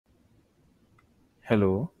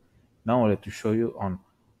Hello, now I'd like to show you on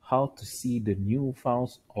how to see the new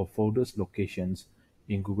files or folders locations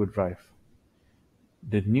in Google Drive.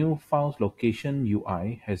 The new files location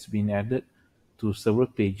UI has been added to several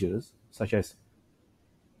pages such as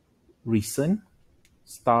recent,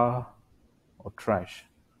 star, or trash.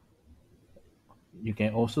 You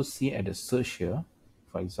can also see at the search here,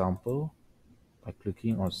 for example, by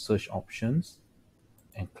clicking on search options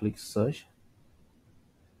and click search.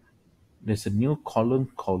 There's a new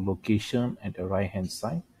column called location at the right hand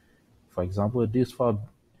side. For example, this file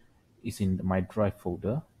is in my drive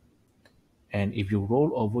folder, and if you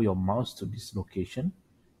roll over your mouse to this location,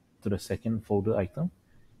 to the second folder item,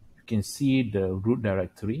 you can see the root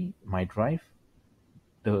directory, my drive,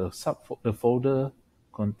 the folder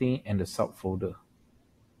contain, and the subfolder.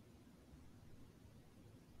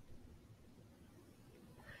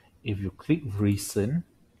 If you click recent,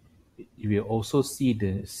 you will also see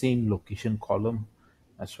the same location column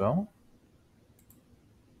as well,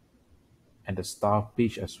 and the star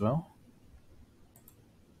page as well,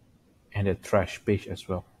 and the trash page as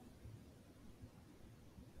well.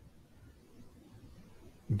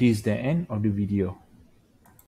 This is the end of the video.